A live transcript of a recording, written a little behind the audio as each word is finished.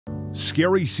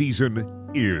Scary season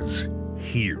is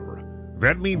here.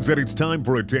 That means that it's time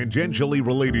for a tangentially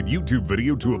related YouTube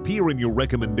video to appear in your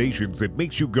recommendations that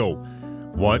makes you go,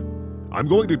 what? I'm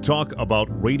going to talk about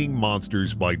rating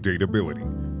monsters by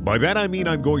dateability. By that I mean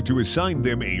I'm going to assign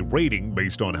them a rating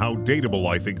based on how dateable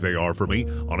I think they are for me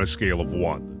on a scale of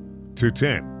 1 to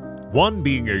 10. 1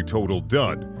 being a total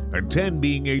dud, and 10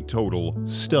 being a total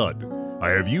stud. I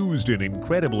have used an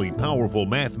incredibly powerful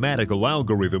mathematical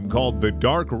algorithm called the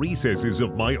dark recesses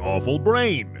of my awful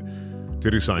brain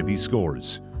to decide these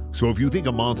scores. So if you think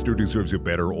a monster deserves a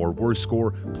better or worse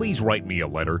score, please write me a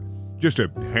letter. Just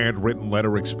a handwritten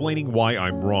letter explaining why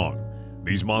I'm wrong.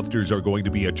 These monsters are going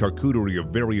to be a charcuterie of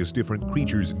various different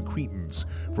creatures and cretins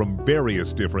from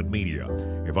various different media.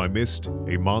 If I missed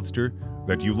a monster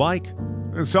that you like,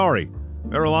 sorry.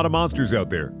 There are a lot of monsters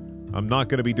out there. I'm not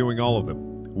going to be doing all of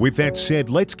them. With that said,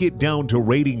 let's get down to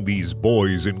rating these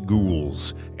boys and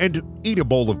ghouls. And eat a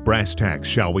bowl of brass tacks,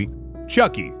 shall we?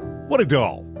 Chucky, what a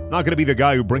doll. Not going to be the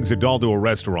guy who brings a doll to a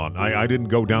restaurant. I didn't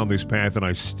go down this path, and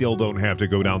I still don't have to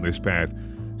go down this path.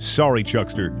 Sorry,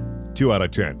 Chuckster. 2 out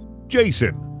of 10.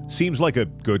 Jason, seems like a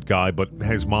good guy, but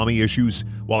has mommy issues.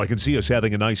 While I can see us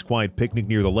having a nice quiet picnic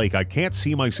near the lake, I can't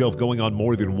see myself going on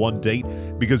more than one date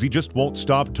because he just won't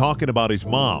stop talking about his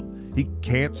mom. He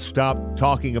can't stop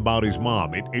talking about his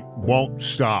mom. It won't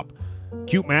stop.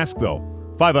 Cute mask, though.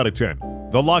 5 out of 10.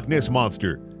 The Loch Ness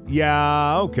Monster.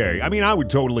 Yeah, okay. I mean, I would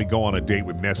totally go on a date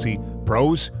with Nessie.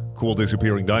 Pros? Cool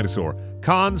disappearing dinosaur.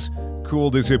 Cons? Cool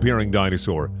disappearing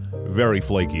dinosaur. Very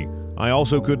flaky. I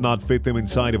also could not fit them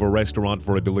inside of a restaurant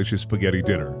for a delicious spaghetti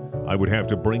dinner. I would have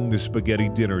to bring the spaghetti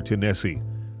dinner to Nessie.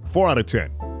 4 out of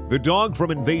 10. The dog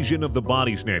from Invasion of the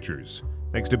Body Snatchers.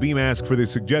 Thanks to B-Mask for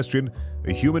this suggestion.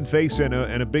 A human face and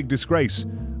a big disgrace.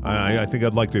 I think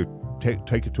I'd like to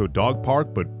take it to a dog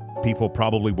park, but people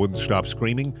probably wouldn't stop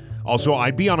screaming. Also,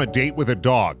 I'd be on a date with a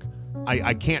dog.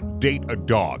 I can't date a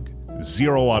dog.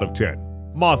 0 out of 10.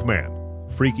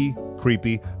 Mothman. Freaky,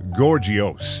 creepy,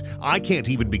 gorgeous. I can't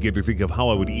even begin to think of how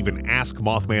I would even ask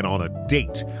Mothman on a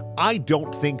date. I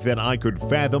don't think that I could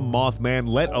fathom Mothman,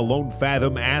 let alone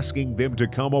fathom asking them to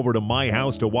come over to my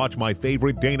house to watch my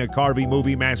favorite Dana Carvey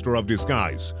movie, Master of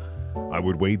Disguise. I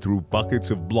would wade through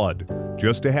buckets of blood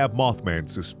just to have Mothman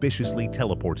suspiciously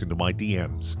teleport into my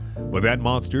DMs. But that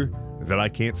monster that I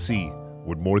can't see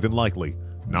would more than likely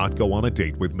not go on a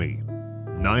date with me.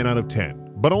 9 out of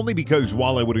 10. But only because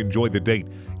while I would enjoy the date,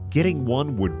 getting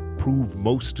one would prove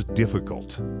most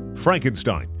difficult.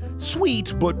 Frankenstein.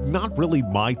 Sweet, but not really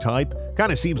my type.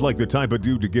 Kinda seems like the type of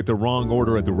dude to get the wrong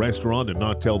order at the restaurant and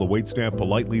not tell the waitstaff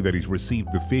politely that he's received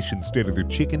the fish instead of the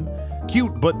chicken.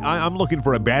 Cute, but I'm looking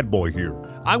for a bad boy here.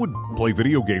 I would play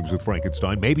video games with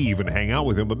Frankenstein, maybe even hang out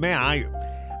with him, but man,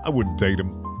 I wouldn't date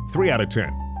him. 3 out of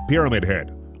 10. Pyramid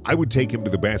Head. I would take him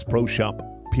to the Bass Pro Shop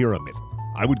Pyramid.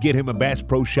 I would get him a Bass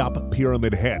Pro Shop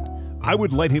Pyramid Head. I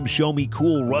would let him show me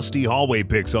cool rusty hallway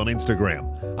pics on Instagram.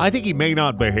 I think he may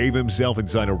not behave himself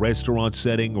inside a restaurant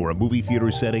setting or a movie theater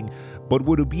setting, but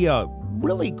would be a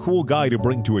really cool guy to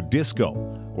bring to a disco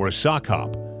or a sock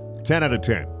hop. 10 out of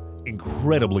 10.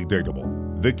 Incredibly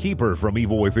dateable. The Keeper from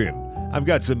Evil Within. I've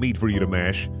got some meat for you to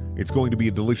mash. It's going to be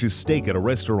a delicious steak at a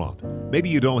restaurant. Maybe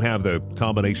you don't have the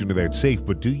combination to that safe,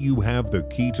 but do you have the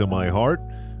key to my heart?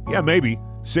 Yeah, maybe.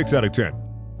 6 out of 10.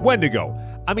 Wendigo.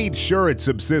 I mean, sure, it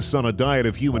subsists on a diet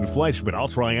of human flesh, but I'll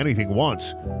try anything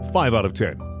once. 5 out of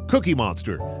 10. Cookie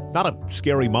Monster. Not a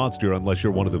scary monster unless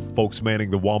you're one of the folks manning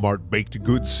the Walmart baked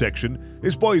goods section.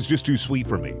 This boy is just too sweet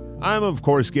for me. I'm, of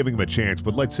course, giving him a chance,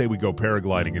 but let's say we go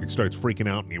paragliding and he starts freaking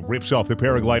out and he rips off the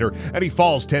paraglider and he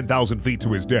falls 10,000 feet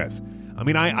to his death. I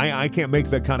mean, I can't make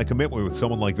that kind of commitment with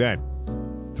someone like that.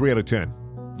 3 out of 10.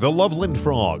 The Loveland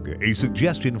Frog. A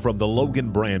suggestion from the Logan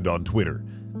brand on Twitter.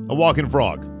 A walking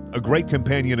frog. A great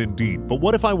companion indeed, but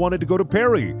what if I wanted to go to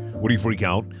Perry? Would he freak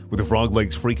out? Would the frog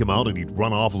legs freak him out and he'd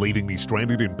run off, leaving me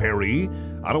stranded in Perry?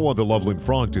 I don't want the Loveland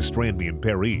Frog to strand me in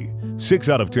Perry. 6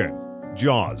 out of 10.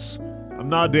 Jaws. I'm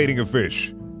not dating a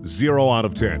fish. 0 out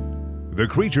of 10. The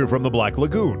Creature from the Black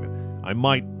Lagoon. I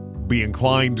might be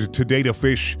inclined to date a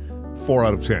fish. 4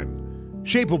 out of 10.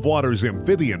 Shape of Water's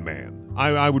Amphibian Man.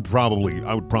 I would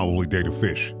probably date a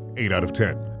fish. 8 out of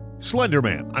 10. Slender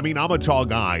Man. I mean, I'm a tall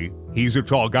guy. He's a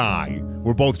tall guy.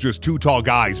 We're both just two tall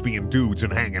guys being dudes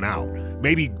and hanging out.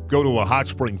 Maybe go to a hot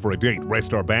spring for a date,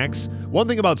 rest our backs. One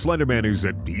thing about Slender Man is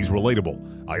that he's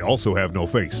relatable. I also have no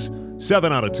face.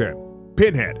 7 out of 10.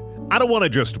 Pinhead. I don't want to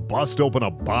just bust open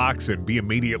a box and be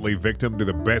immediately victim to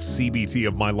the best CBT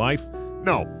of my life.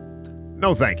 No.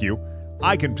 No, thank you.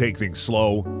 I can take things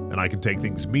slow and I can take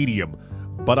things medium,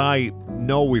 but I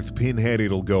know with Pinhead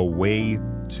it'll go way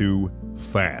too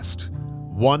fast.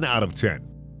 1 out of 10.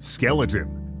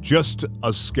 Skeleton. Just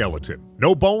a skeleton.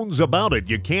 No bones about it.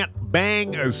 You can't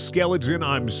bang a skeleton.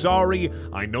 I'm sorry.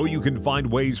 I know you can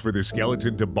find ways for the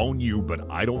skeleton to bone you, but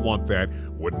I don't want that.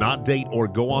 Would not date or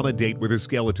go on a date with a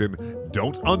skeleton.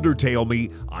 Don't undertale me.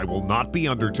 I will not be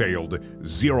undertaled.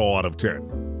 0 out of 10.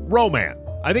 Roman.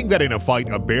 I think that in a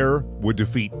fight, a bear would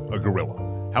defeat a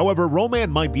gorilla. However, Roman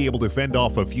might be able to fend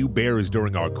off a few bears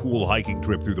during our cool hiking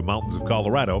trip through the mountains of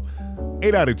Colorado.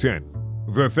 8 out of 10.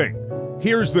 The Thing.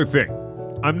 Here's the thing.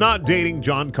 I'm not dating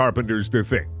John Carpenter's The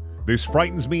Thing. This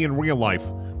frightens me in real life.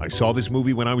 I saw this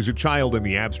movie when I was a child, and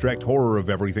the abstract horror of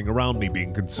everything around me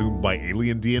being consumed by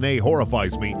alien DNA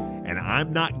horrifies me, and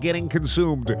I'm not getting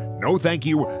consumed. No thank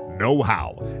you, no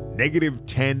how. Negative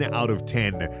 10 out of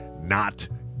 10, not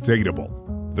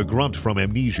dateable. The Grunt from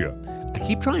Amnesia. I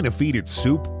keep trying to feed it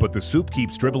soup, but the soup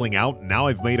keeps dribbling out, and now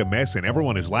I've made a mess and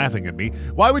everyone is laughing at me.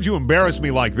 Why would you embarrass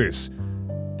me like this?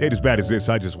 Date as bad as this,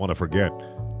 I just want to forget.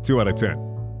 2 out of 10.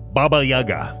 Baba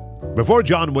Yaga. Before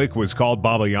John Wick was called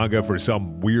Baba Yaga for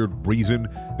some weird reason,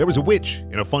 there was a witch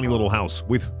in a funny little house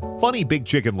with funny big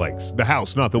chicken legs. The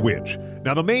house, not the witch.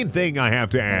 Now, the main thing I have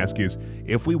to ask is,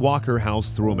 if we walk her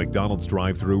house through a McDonald's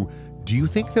drive-thru, do you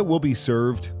think that we'll be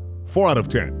served? 4 out of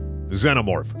 10.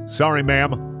 Xenomorph. Sorry,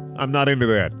 ma'am. I'm not into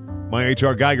that. My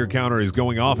HR Geiger counter is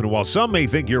going off, and while some may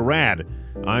think you're rad,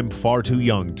 I'm far too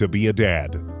young to be a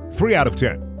dad. 3 out of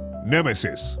 10.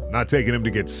 Nemesis. Not taking him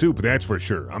to get soup, that's for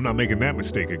sure. I'm not making that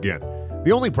mistake again.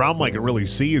 The only problem I can really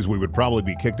see is we would probably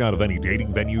be kicked out of any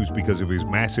dating venues because of his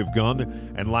massive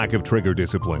gun and lack of trigger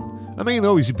discipline. I mean,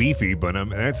 though he's beefy, but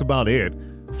that's about it.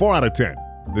 4 out of 10.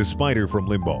 The Spider from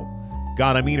Limbo.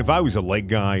 God, I mean, if I was a leg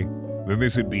guy, then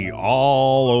this would be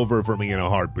all over for me in a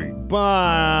heartbeat.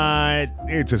 But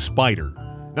it's a spider.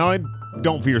 Now, I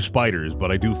don't fear spiders,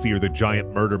 but I do fear the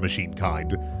giant murder machine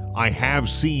kind. I have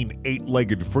seen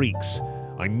 8-legged freaks.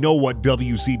 I know what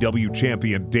WCW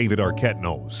champion David Arquette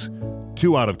knows.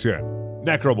 2 out of 10.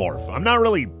 Necromorph. I'm not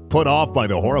really put off by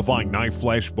the horrifying knife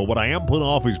flesh, but what I am put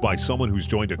off is by someone who's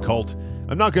joined a cult.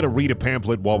 I'm not going to read a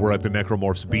pamphlet while we're at the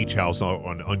Necromorph's beach house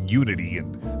on unity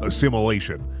and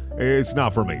assimilation. It's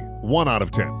not for me. 1 out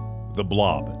of 10. The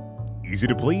Blob. Easy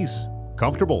to please.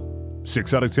 Comfortable.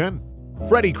 6 out of 10.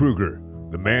 Freddy Krueger.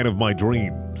 The man of my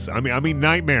dreams. I mean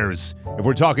nightmares. If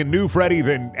we're talking new Freddy,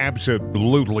 then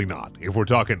absolutely not. If we're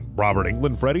talking Robert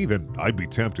Englund Freddy, then I'd be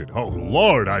tempted. Oh,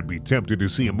 Lord, I'd be tempted to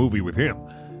see a movie with him.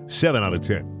 7 out of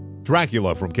 10.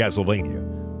 Dracula from Castlevania.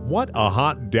 What a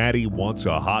hot daddy wants,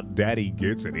 a hot daddy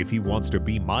gets, and if he wants to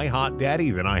be my hot daddy,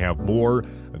 then I have more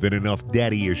than enough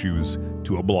daddy issues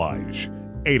to oblige.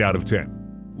 8 out of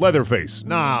 10. Leatherface.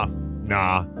 No.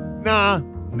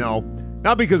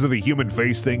 Not because of the human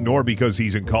face thing, nor because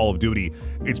he's in Call of Duty.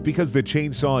 It's because the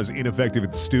chainsaw is ineffective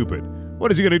and stupid.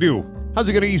 What is he going to do? How's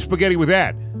he going to eat spaghetti with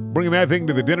that? Bringing that thing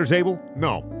to the dinner table?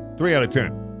 No. 3 out of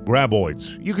 10.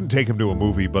 Graboids. You can take him to a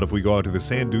movie, but if we go out to the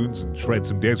sand dunes and shred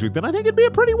some desert, then I think it'd be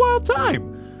a pretty wild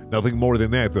time. Nothing more than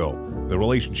that, though. The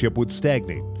relationship would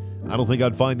stagnate. I don't think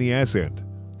I'd find the ass end.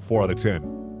 4 out of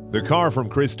 10. The Car from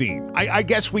Christine. I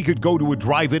guess we could go to a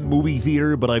drive-in movie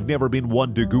theater, but I've never been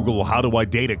one to Google how do I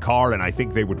date a car, and I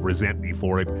think they would resent me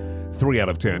for it. 3 out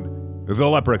of 10. The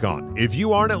Leprechaun. If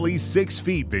you aren't at least 6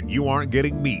 feet, then you aren't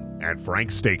getting meat at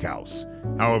Frank's Steakhouse.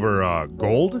 However,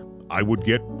 gold? I would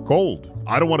get gold.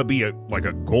 I don't want to be like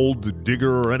a gold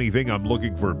digger or anything. I'm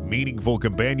looking for meaningful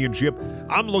companionship.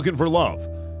 I'm looking for love.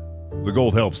 The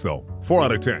gold helps, though. 4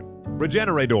 out of 10.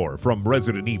 Regenerador from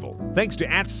Resident Evil. Thanks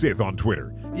to @Sith on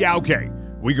Twitter. Yeah, okay.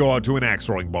 We go out to an axe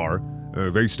throwing bar.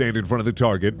 They stand in front of the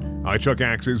target. I chuck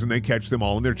axes and they catch them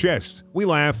all in their chests. We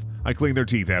laugh. I clean their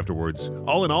teeth afterwards.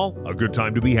 All in all, a good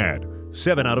time to be had.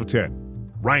 7 out of 10.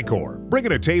 Rancor.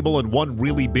 Bringing a table and 1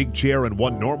 really big chair and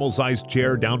 1 normal-sized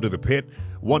chair down to the pit.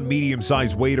 1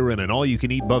 medium-sized waiter and an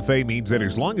all-you-can-eat buffet means that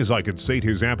as long as I can sate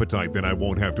his appetite, then I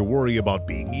won't have to worry about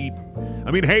being eaten.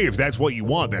 I mean, hey, if that's what you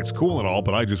want, that's cool and all,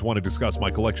 but I just want to discuss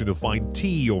my collection of fine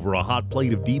tea over a hot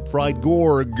plate of deep-fried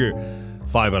Gorg.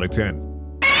 5 out of 10.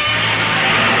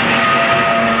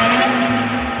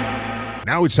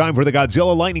 Now it's time for the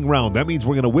Godzilla lightning round. That means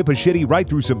we're going to whip a shitty right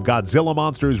through some Godzilla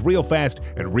monsters real fast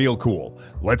and real cool.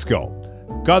 Let's go.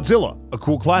 Godzilla, a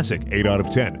cool classic, 8 out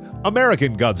of 10.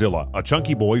 American Godzilla, a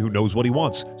chunky boy who knows what he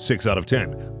wants, 6 out of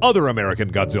 10. Other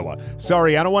American Godzilla,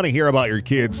 sorry, I don't want to hear about your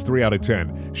kids, 3 out of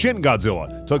 10. Shin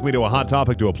Godzilla, took me to a Hot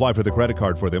Topic to apply for the credit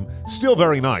card for them, still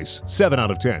very nice, 7 out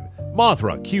of 10.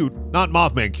 Mothra, cute, not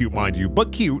Mothman cute mind you,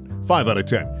 but cute, 5 out of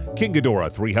 10. King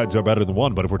Ghidorah, 3 heads are better than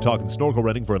 1, but if we're talking snorkel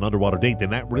renting for an underwater date, then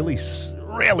that really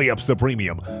ups the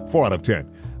premium, 4 out of 10.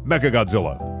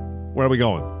 Mechagodzilla, where are we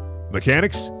going?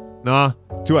 Mechanics? Nah,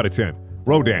 2 out of 10.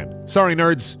 Rodan, Sorry,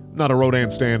 nerds, not a Rodan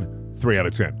stan. 3 out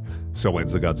of 10. So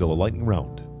ends the Godzilla lightning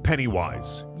round.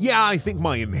 Pennywise. Yeah, I think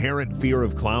my inherent fear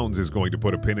of clowns is going to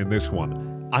put a pin in this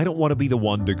one. I don't want to be the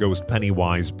one to ghost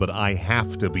Pennywise, but I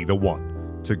have to be the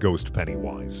one to ghost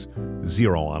Pennywise.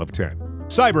 0 out of 10.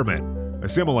 Cybermen.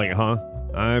 Assimilate, huh?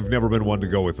 I've never been one to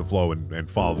go with the flow and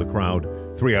follow the crowd.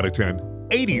 3 out of 10.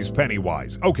 80s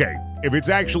Pennywise. Okay, if it's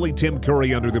actually Tim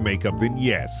Curry under the makeup, then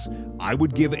yes, I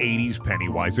would give 80s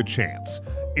Pennywise a chance.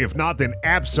 If not, then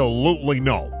absolutely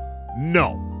no.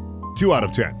 No. 2 out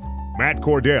of 10. Matt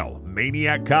Cordell,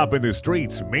 maniac cop in the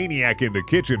streets, maniac in the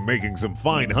kitchen making some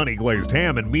fine honey-glazed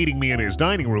ham and meeting me in his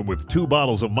dining room with 2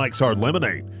 bottles of Mike's Hard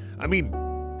Lemonade. I mean,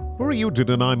 who are you to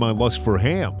deny my lust for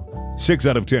ham? 6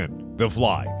 out of 10. The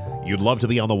Fly. You'd love to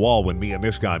be on the wall when me and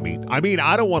this guy meet. I mean,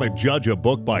 I don't want to judge a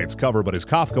book by its cover, but as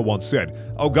Kafka once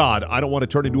said, oh God, I don't want to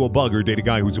turn into a bug or date a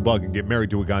guy who's a bug and get married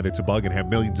to a guy that's a bug and have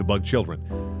millions of bug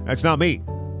children. That's not me.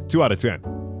 2 out of 10.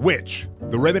 Witch.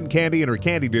 The ribbon candy in her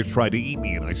candy dish tried to eat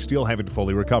me and I still haven't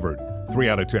fully recovered. 3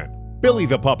 out of 10. Billy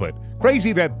the Puppet.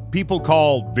 Crazy that people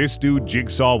call this dude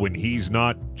Jigsaw when he's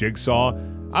not Jigsaw.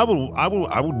 I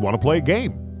would want to play a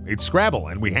game. It's Scrabble,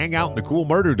 and we hang out in the cool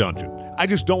murder dungeon. I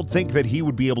just don't think that he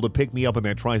would be able to pick me up in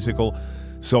that tricycle,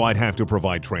 so I'd have to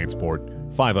provide transport.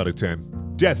 5 out of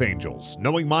 10. Death Angels.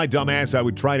 Knowing my dumbass, I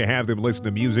would try to have them listen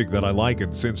to music that I like,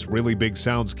 and since really big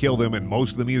sounds kill them and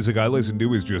most of the music I listen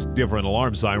to is just different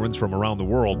alarm sirens from around the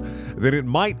world, then it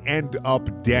might end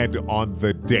up dead on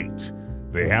the date.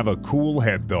 They have a cool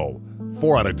head, though.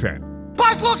 4 out of 10.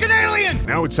 Bus-looking alien!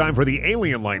 Now it's time for the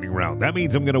alien lightning round. That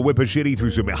means I'm going to whip a shitty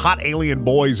through some hot alien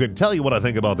boys and tell you what I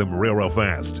think about them real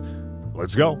fast.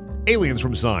 Let's go. Aliens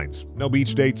from Signs. No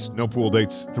beach dates, no pool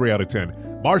dates. 3 out of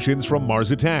 10. Martians from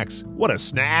Mars Attacks. What a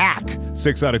snack!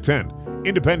 6 out of 10.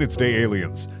 Independence Day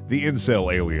aliens. The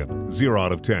incel alien. 0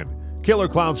 out of 10. Killer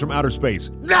clowns from outer space.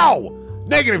 No!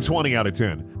 Negative 20 out of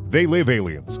 10. They live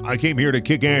aliens. I came here to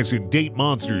kick ass and date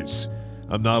monsters.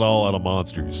 I'm not all out of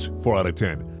monsters. 4 out of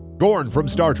 10. Gorn from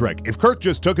Star Trek. If Kirk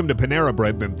just took him to Panera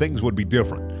Bread, then things would be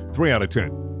different. 3 out of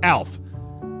 10. Alf.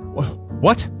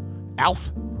 What?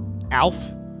 Alf?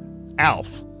 Alf?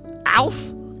 Alf?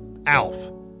 Alf?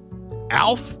 Alf?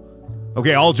 Alf?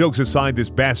 Okay, all jokes aside, this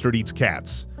bastard eats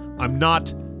cats. I'm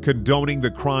not condoning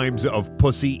the crimes of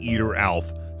pussy eater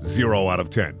Alf. 0 out of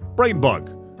 10.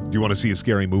 Brainbug. Do you want to see a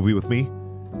scary movie with me?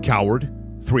 Coward.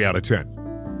 3 out of 10.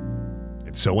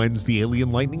 And so ends the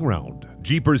alien lightning round.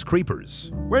 Jeepers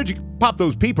Creepers. Where'd you pop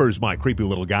those peepers, my creepy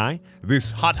little guy? This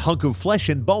hot hunk of flesh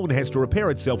and bone has to repair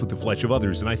itself with the flesh of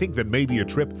others, and I think that maybe a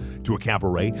trip to a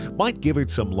cabaret might give it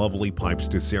some lovely pipes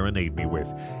to serenade me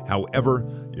with. However,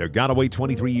 you gotta wait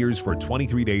 23 years for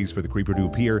 23 days for the creeper to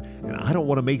appear, and I don't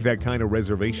want to make that kind of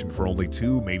reservation for only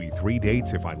 2, maybe 3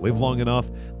 dates if I live long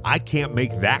enough. I can't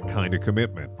make that kind of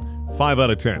commitment. 5 out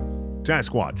of 10.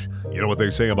 Sasquatch. You know what they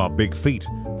say about big feet?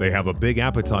 They have a big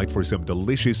appetite for some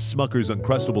delicious Smucker's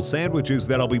Uncrustable sandwiches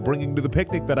that I'll be bringing to the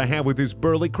picnic that I have with this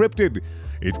burly cryptid.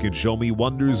 It can show me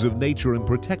wonders of nature and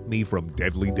protect me from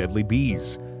deadly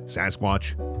bees.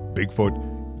 Sasquatch,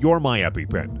 Bigfoot, you're my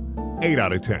EpiPen. 8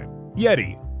 out of 10.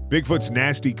 Yeti. Bigfoot's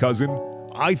nasty cousin.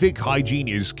 I think hygiene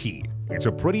is key. It's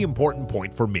a pretty important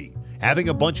point for me. Having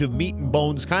a bunch of meat and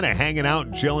bones kind of hanging out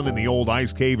and chilling in the old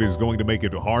ice cave is going to make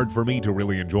it hard for me to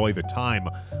really enjoy the time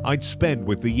I'd spend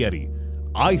with the Yeti.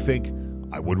 I think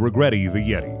I would regret the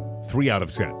Yeti. 3 out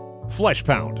of 10. Flesh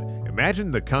Pound. Imagine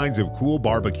the kinds of cool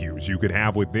barbecues you could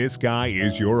have with this guy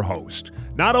as your host.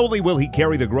 Not only will he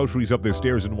carry the groceries up the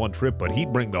stairs in one trip, but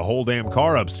he'd bring the whole damn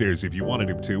car upstairs if you wanted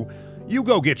him to. You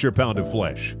go get your pound of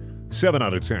flesh. 7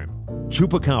 out of 10.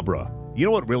 Chupacabra. You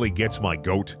know what really gets my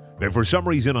goat? That for some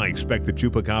reason I expect the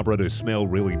Chupacabra to smell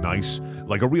really nice,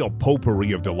 like a real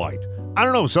potpourri of delight. I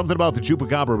don't know, something about the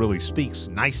Chupacabra really speaks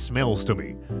nice smells to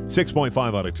me.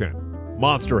 6.5 out of 10.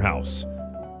 Monster House.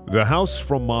 The house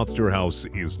from Monster House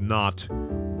is not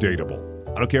dateable.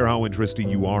 I don't care how interested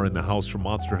you are in the house from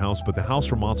Monster House, but the house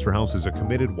from Monster House is a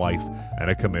committed wife and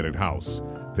a committed house.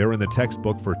 They're in the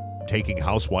textbook for taking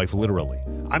housewife literally.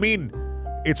 I mean,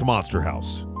 it's Monster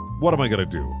House. What am I gonna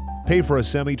do? Pay for a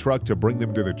semi-truck to bring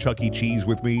them to the Chuck E. Cheese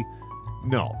with me?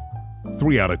 No.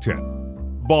 3 out of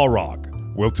 10. Balrog.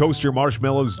 We'll toast your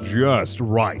marshmallows just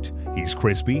right. He's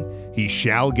crispy. He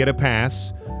shall get a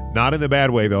pass. Not in the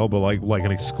bad way, though, but like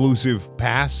an exclusive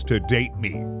pass to date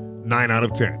me. 9 out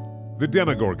of 10. The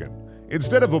Demogorgon.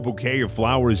 Instead of a bouquet of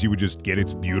flowers, you would just get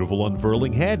its beautiful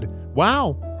unfurling head.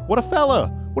 Wow, what a fella.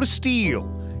 What a steal.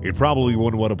 It probably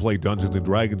wouldn't want to play Dungeons &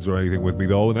 Dragons or anything with me,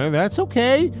 though, and that's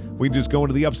okay. We can just go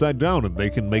into the Upside Down, and they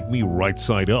can make me right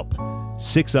side up.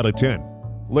 6 out of 10.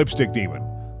 Lipstick Demon.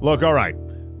 Look, all right.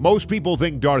 Most people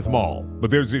think Darth Maul, but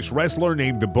there's this wrestler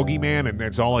named the Boogeyman, and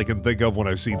that's all I can think of when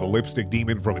I see the lipstick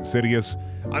demon from Insidious.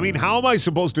 I mean, how am I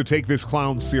supposed to take this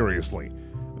clown seriously?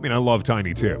 I mean, I love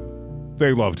Tiny Tim.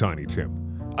 They love Tiny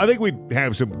Tim. I think we'd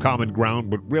have some common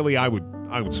ground, but really I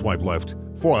would swipe left.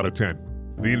 4 out of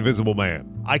 10. The Invisible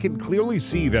Man. I can clearly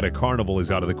see that a carnival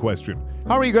is out of the question.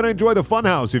 How are you going to enjoy the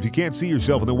funhouse if you can't see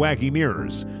yourself in the wacky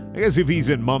mirrors? I guess if he's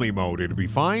in mummy mode, it'd be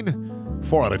fine.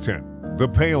 4 out of 10. The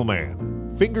Pale Man.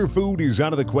 Finger food is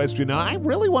out of the question. I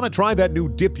really want to try that new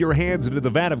dip your hands into the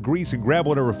vat of grease and grab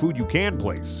whatever food you can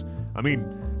place. I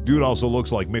mean, dude also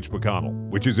looks like Mitch McConnell,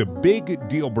 which is a big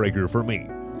deal breaker for me.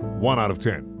 1 out of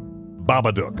 10.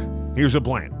 Babadook. Here's a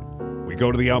plan. We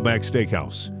go to the Outback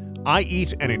Steakhouse. I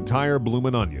eat an entire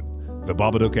bloomin' onion. The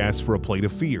Babadook asks for a plate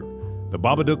of fear. The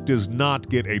Babadook does not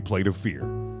get a plate of fear.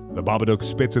 The Babadook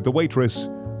spits at the waitress.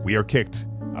 We are kicked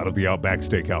out of the Outback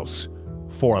Steakhouse.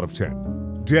 4 out of 10.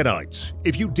 Deadites.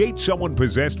 If you date someone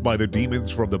possessed by the demons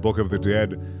from the Book of the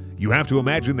Dead, you have to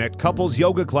imagine that couples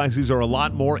yoga classes are a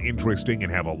lot more interesting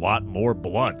and have a lot more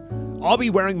blood. I'll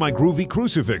be wearing my groovy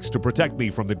crucifix to protect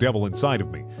me from the devil inside of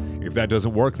me. If that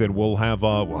doesn't work, then we'll have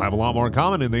a lot more in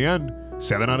common in the end.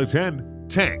 7 out of 10.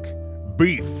 Tank.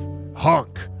 Beef.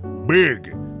 Hunk.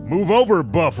 Big. Move over,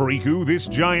 Bufferiku. This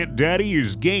giant daddy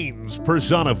is gains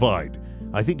personified.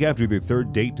 I think after the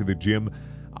third date to the gym,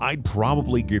 I'd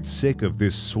probably get sick of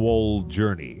this swole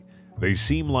journey. They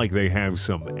seem like they have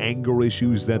some anger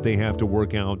issues that they have to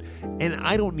work out, and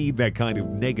I don't need that kind of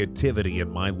negativity in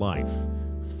my life.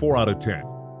 4 out of 10.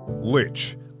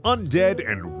 Lich. Undead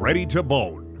and ready to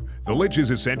bone. The Lich is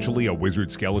essentially a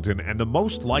wizard skeleton and the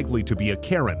most likely to be a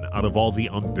Karen out of all the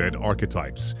undead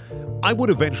archetypes. I would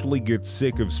eventually get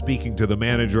sick of speaking to the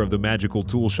manager of the magical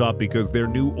tool shop because their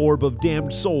new orb of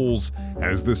damned souls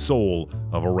has the soul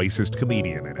of a racist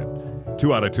comedian in it.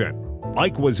 2 out of 10.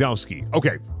 Mike Wazowski.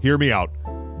 Okay, hear me out.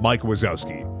 Mike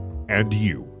Wazowski. And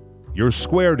you. You're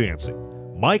square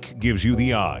dancing. Mike gives you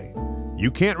the eye. You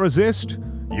can't resist?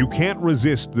 You can't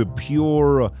resist the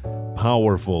pure,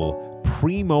 powerful,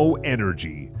 primo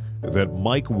energy that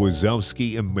Mike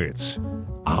Wazowski emits.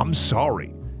 I'm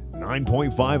sorry.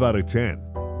 9.5 out of 10.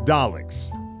 Daleks.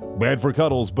 Bad for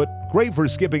cuddles, but great for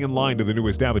skipping in line to the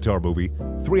newest Avatar movie.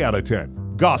 3 out of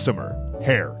 10. Gossamer.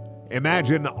 Hair.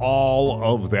 Imagine all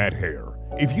of that hair.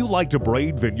 If you like to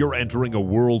braid, then you're entering a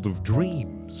world of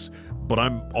dreams. But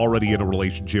I'm already in a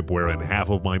relationship wherein half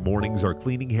of my mornings are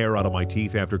cleaning hair out of my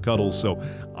teeth after cuddles, so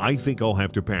I think I'll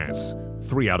have to pass.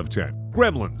 3 out of 10.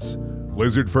 Gremlins.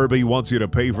 Lizard Furby wants you to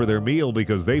pay for their meal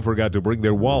because they forgot to bring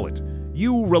their wallet.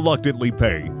 You reluctantly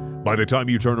pay. By the time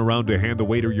you turn around to hand the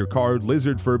waiter your card,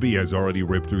 Lizard Furby has already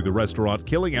ripped through the restaurant,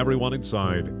 killing everyone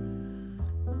inside.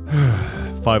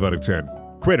 5 out of 10.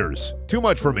 Critters. Too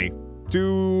much for me.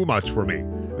 Too much for me.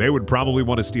 They would probably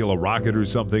want to steal a rocket or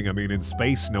something. I mean, in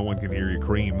space, no one can hear you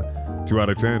cream. 2 out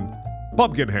of 10.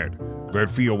 Pumpkinhead. That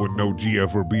feel when no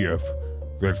GF or BF.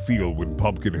 That feel when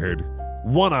Pumpkinhead.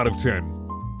 1 out of 10.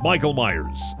 Michael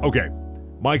Myers. Okay,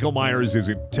 Michael Myers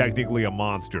isn't technically a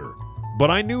monster,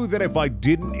 but I knew that if I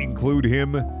didn't include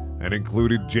him and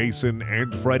included Jason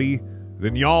and Freddy,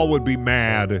 then y'all would be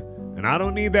mad, and I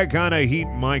don't need that kind of heat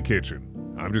in my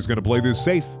kitchen. I'm just going to play this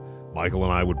safe. Michael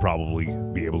and I would probably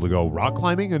be able to go rock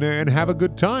climbing and have a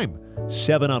good time.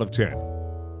 7 out of 10.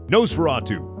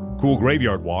 Nosferatu. Cool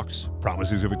graveyard walks.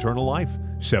 Promises of eternal life.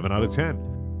 7 out of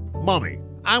 10. Mummy.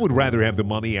 I would rather have the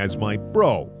mummy as my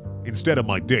bro instead of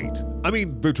my date. I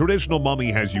mean, the traditional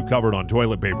mummy has you covered on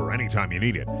toilet paper anytime you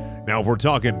need it. Now, if we're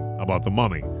talking about the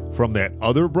mummy from that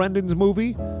other Brendan's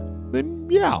movie, then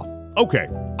yeah, okay,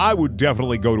 I would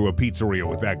definitely go to a pizzeria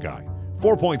with that guy.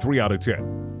 4.3 out of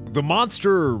 10. The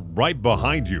monster right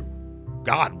behind you.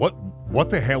 God, what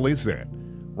the hell is that?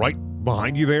 Right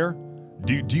behind you there?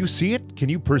 Do you see it? Can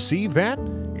you perceive that?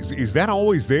 Is that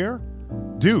always there?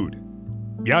 Dude,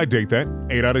 yeah, I'd date that.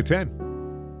 8 out of 10.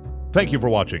 Thank you for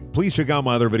watching. Please check out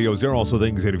my other videos. There are also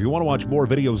things that if you want to watch more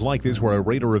videos like this where I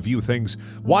rate or review things,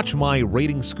 watch my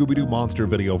Rating Scooby-Doo Monster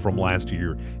video from last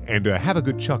year and have a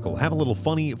good chuckle. Have a little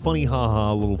funny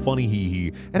ha-ha, a little funny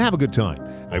hee-hee, and have a good time.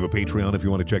 I have a Patreon if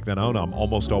you want to check that out. I'm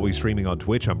almost always streaming on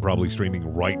Twitch. I'm probably streaming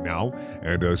right now.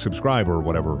 And subscribe or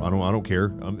whatever. I don't care.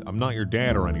 I'm not your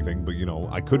dad or anything, but, you know,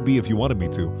 I could be if you wanted me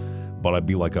to. But I'd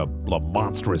be like a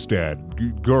monstrous dad.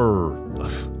 Grr.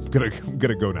 I'm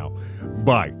gonna go now.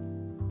 Bye.